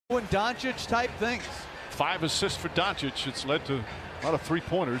Doing Doncic type things. 5 assists for Doncic. It's led to a lot of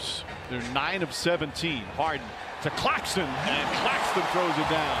three-pointers. They're 9 of 17. Harden to Claxton, and Claxton throws it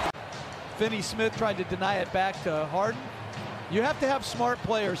down. Finney Smith tried to deny it back to Harden. You have to have smart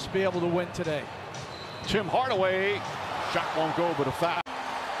players to be able to win today. Tim Hardaway, shot won't go, but a foul.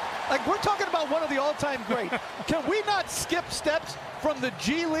 Like, we're talking about one of the all-time greats. Can we not skip steps from the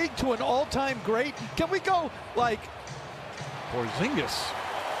G League to an all-time great? Can we go like Porzingis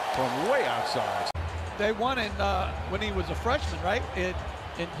from way outside. They won in when he was a freshman, right? In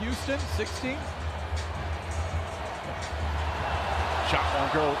Houston, 16. Shot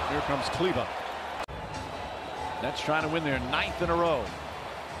won't go. Here comes Kleba. Nets trying to win their 9th in a row.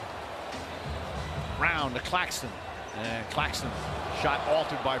 Round to Claxton. And Claxton, shot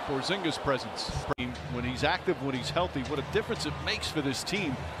altered by Porzingis' presence. When he's active, when he's healthy, what a difference it makes for this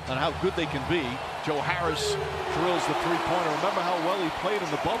team on how good they can be. Joe Harris drills the three-pointer. Remember how well he played in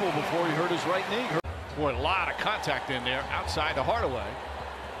the bubble before he hurt his right knee? Boy, a lot of contact in there outside to Hardaway.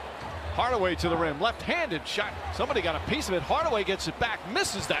 Hardaway to the rim, left-handed shot. Somebody got a piece of it. Hardaway gets it back,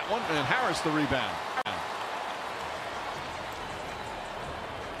 misses that one, and Harris the rebound.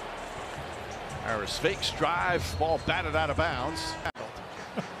 Harris fakes drive, ball batted out of bounds.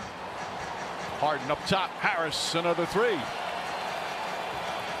 Harden up top, Harris another three.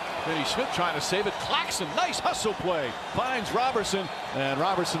 Finney Smith trying to save it. Claxton, nice hustle play. Finds Robertson, and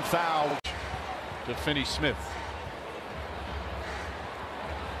Robertson fouled to Finney Smith.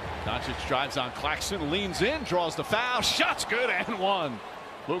 Doncic drives on Claxton, leans in, draws the foul. Shot's good and one.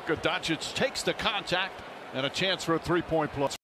 Luka Doncic takes the contact and a chance for a three-point plus.